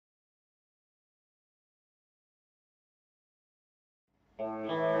So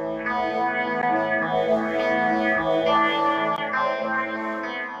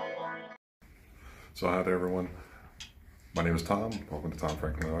hi to everyone, my name is Tom, welcome to Tom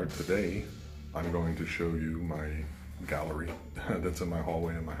Franklin Art. Today I'm going to show you my gallery that's in my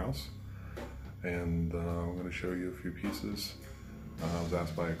hallway in my house, and I'm going to show you a few pieces. I was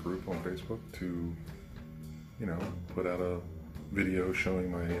asked by a group on Facebook to, put out a video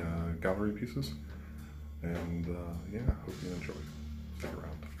showing my gallery pieces, and yeah, hope you enjoy. Stick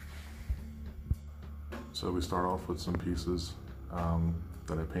around. So we start off with some pieces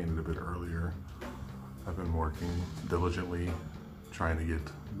that I painted a bit earlier. I've been working diligently trying to get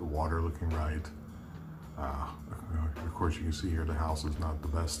the water looking right. Of course, you can see here the house is not the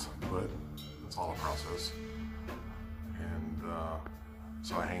best, but it's all a process. And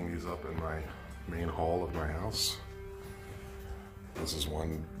so I hang these up in my main hall of my house. This is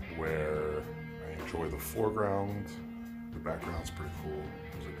one where I enjoy the foreground. The background's pretty cool.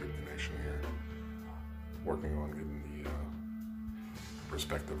 There's a good connection here. Working on getting the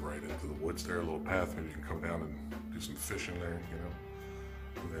perspective right into the woods there, a little path, maybe you can come down and do some fishing there,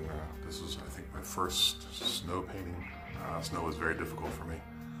 And then this is, I think, my first snow painting. Snow is very difficult for me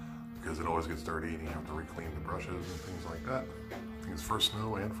because it always gets dirty and you have to re-clean the brushes and things like that. I think it's first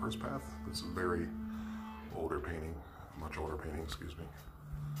snow and first path. This is a very older painting, much older painting, excuse me.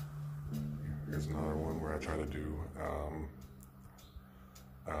 Here's another one where I try to do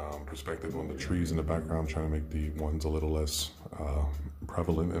perspective on the trees in the background, trying to make the ones a little less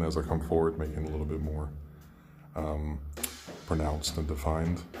prevalent, and as I come forward, making it a little bit more pronounced and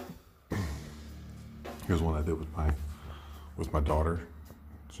defined. Here's one I did with my daughter.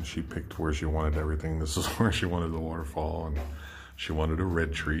 So she picked where she wanted everything. This is where she wanted the waterfall, and she wanted a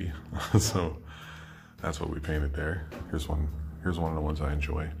red tree. So that's what we painted there. Here's one of the ones I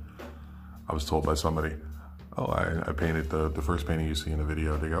enjoy. I was told by somebody, oh, I painted the first painting you see in the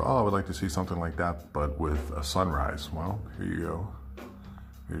video. They go, oh, I would like to see something like that, but with a sunrise. Well, here you go.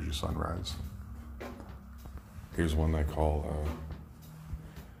 Here's your sunrise. Here's one I call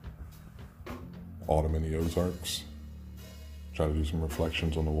Autumn in the Ozarks. Try to do some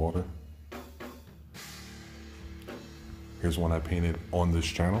reflections on the water. Here's one I painted on this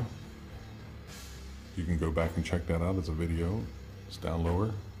channel. You can go back and check that out as a video. It's down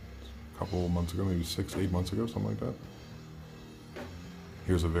lower. Couple of months ago, maybe 6-8 months ago, something like that.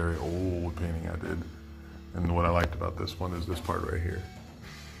 Here's a very old painting I did, and what I liked about this one is this part right here.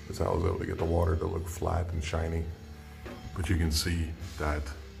 Is how I was able to get the water to look flat and shiny, but you can see that,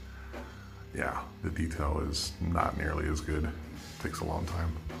 yeah, the detail is not nearly as good. It takes a long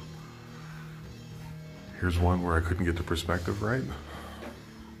time. Here's one where I couldn't get the perspective right,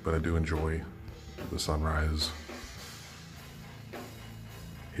 but I do enjoy the sunrise.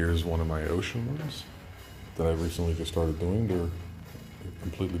 Here's one of my ocean ones that I recently just started doing. They're a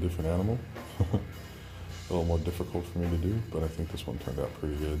completely different animal. A little more difficult for me to do, but I think this one turned out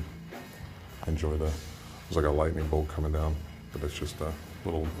pretty good. I enjoy that. It's like a lightning bolt coming down, but it's just a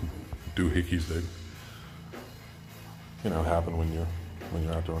little doohickeys that, happen when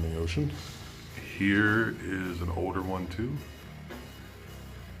you're out there on the ocean. Here is an older one too.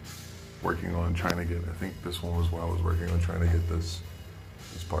 Working on trying to get, I think this one was what I was working on, trying to get this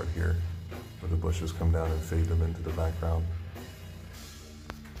part here where the bushes come down and fade them into the background.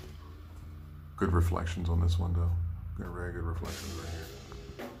 Good reflections on this one though. Very good reflections right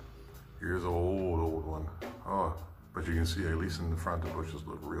here. Here's an old one. Oh, but you can see at least in the front the bushes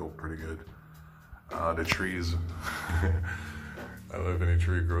look pretty good. The trees, I don't know if any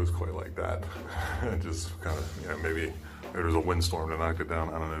tree grows quite like that. Just kind of, maybe there's a windstorm to knock it down.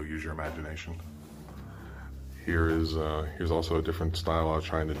 I don't know, use your imagination. Here's also a different style I was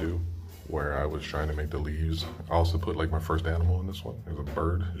trying to do, where I was trying to make the leaves. I also put like my first animal in this one. There's a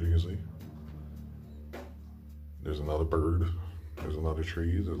bird, as you can see. There's another bird. There's another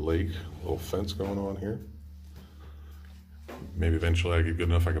tree, there's a lake, a little fence going on here. Maybe eventually I get good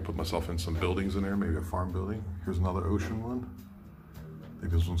enough I can put myself in some buildings in there, maybe a farm building. Here's another ocean one. I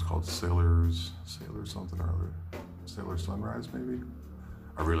think this one's called Sailor something or other. Sailor Sunrise, maybe?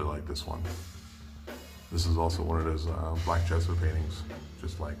 I really like this one. This is also one of those black gesso paintings,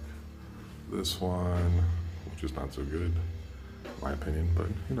 just like this one, which is not so good, in my opinion, but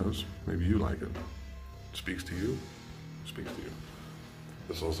who knows, maybe you like it. Speaks to you, speaks to you.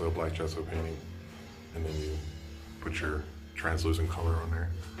 This is also a black gesso painting, and then you put your translucent color on there,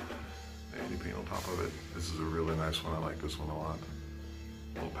 and you paint on top of it. This is a really nice one, I like this one a lot.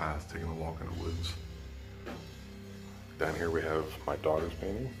 Little path, taking a walk in the woods. Down here we have my daughter's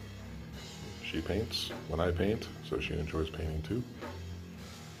painting. She paints when I paint, so she enjoys painting too.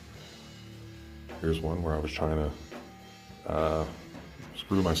 Here's one where I was trying to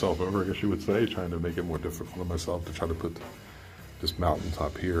screw myself over, I guess you would say, trying to make it more difficult on myself to try to put this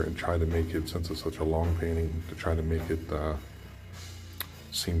mountaintop here and try to make it, since it's such a long painting, to try to make it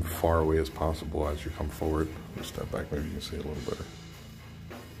seem far away as possible as you come forward. Just step back, maybe you can see it a little better.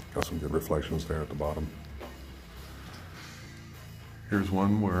 Got some good reflections there at the bottom. Here's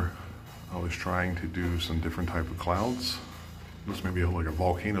one where I was trying to do some different type of clouds. This may be like a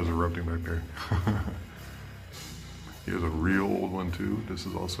volcano's erupting back there. Here's a real old one too. This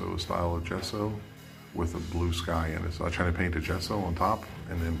is also a style of gesso with a blue sky in it. So I try to paint the gesso on top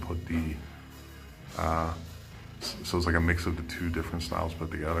and then put the, so it's like a mix of the two different styles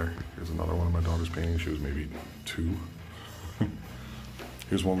put together. Here's another one of my daughter's paintings. She was maybe 2.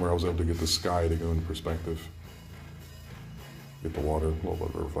 Here's one where I was able to get the sky to go into perspective. Get the water, a little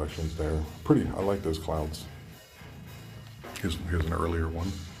bit of reflections there. Pretty, I like those clouds. Here's an earlier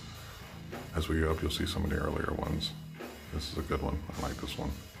one. As we go up, you'll see some of the earlier ones. This is a good one, I like this one.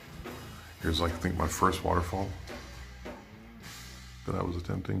 Here's like, I think my first waterfall that I was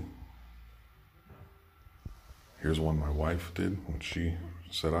attempting. Here's one my wife did when she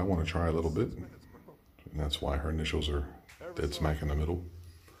said, I want to try a little bit. And that's why her initials are dead smack in the middle.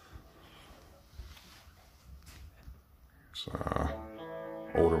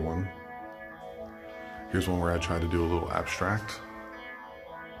 Older one. Here's one where I tried to do a little abstract.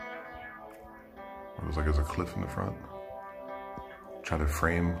 It was like there's a cliff in the front. Try to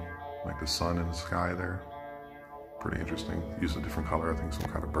frame like the sun in the sky there. Pretty interesting. Use a different color, I think some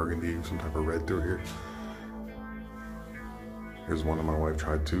kind of burgundy, some type of red through here. Here's one that my wife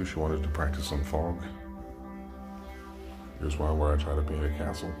tried too. She wanted to practice some fog. Here's one where I tried to paint a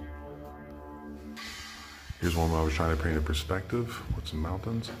castle. Here's one where I was trying to paint a perspective with some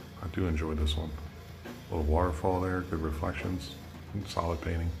mountains. I do enjoy this one. A little waterfall there, good reflections, solid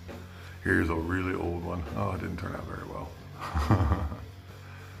painting. Here's a really old one. Oh, it didn't turn out very well.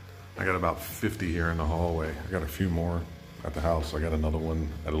 I got about 50 here in the hallway. I got a few more at the house. I got another one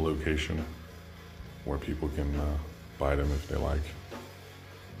at a location where people can buy them if they like.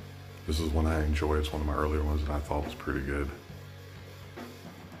 This is one I enjoy. It's one of my earlier ones that I thought was pretty good.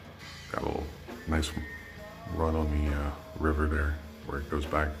 Got a little nice run on the river there where it goes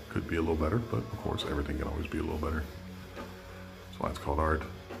back. Could be a little better, but of course everything can always be a little better. That's why it's called art.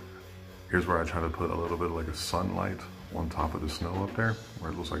 Here's where I try to put a little bit of like a sunlight on top of the snow up there,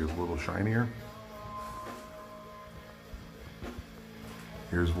 where it looks like it's a little shinier.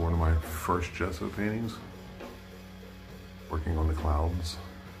 Here's one of my first gesso paintings, working on the clouds,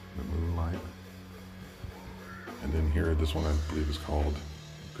 the moonlight. And then here, this one I believe is called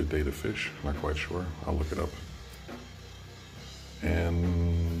Good Day to Fish. I'm not quite sure. I'll look it up.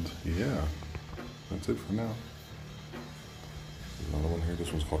 And yeah, that's it for now. There's another one here.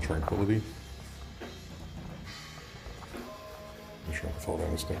 This one's called Tranquility. Make sure I can fall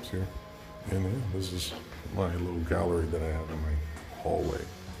down the steps here. And yeah, this is my little gallery that I have in my hallway.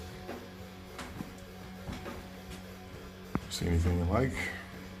 See anything you like?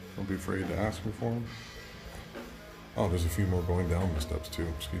 Don't be afraid to ask me for them. Oh, there's a few more going down the steps too.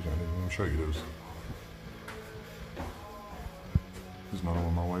 Excuse me, I didn't even show you those. There's another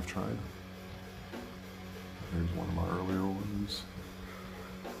one my wife tried. Here's one of my earlier ones.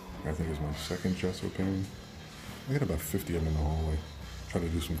 I think it's my second gesso painting. I got about 50 of them in the hallway. Trying to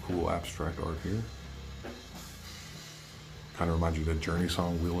do some cool abstract art here. Kind of reminds you of that Journey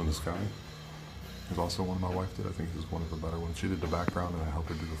song, Wheel in the Sky. There's also one my wife did. I think this is one of the better ones. She did the background and I helped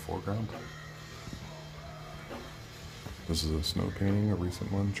her do the foreground. This is a snow painting, a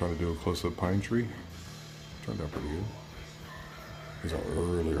recent one. Trying to do a close-up pine tree. Turned out pretty good. Here's an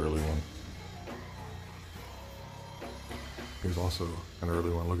early one. Here's also an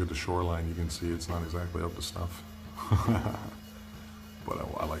early one. Look at the shoreline. You can see it's not exactly up to snuff. But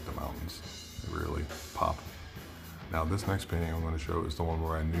I like the mountains. They really pop. Now this next painting I'm going to show is the one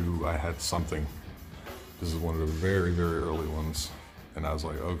where I knew I had something. This is one of the very, very early ones. And I was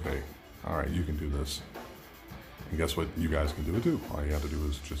like, okay, all right, you can do this. And guess what? You guys can do it too. All you have to do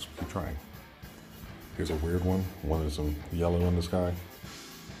is just keep trying. Here's a weird one. One is some yellow in the sky.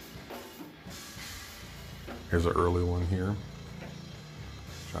 Here's an early one here.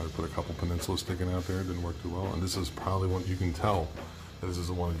 Tried to put a couple peninsulas sticking out there. It didn't work too well. And this is probably one you can tell that this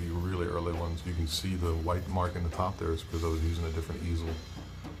is one of the really early ones. You can see the white mark in the top there. It's because I was using a different easel.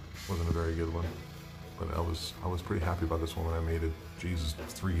 Wasn't a very good one. But I was pretty happy about this one when I made it. Jesus,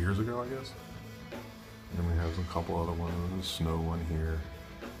 3 years ago, I guess. And then we have a couple other ones. There's a snow one here.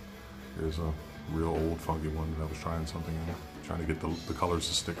 Here's a real old funky one that I was trying something in. Trying to get the colors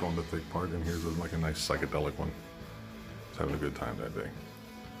to stick on the thick part. And here's like a nice psychedelic one. I was having a good time that day.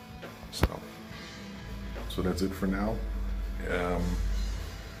 So that's it for now.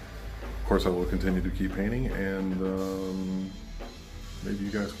 course, I will continue to keep painting, and maybe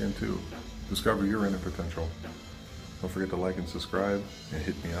you guys can too. Discover your inner potential. Don't forget to like and subscribe, and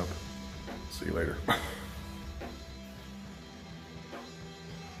hit me up. See you later.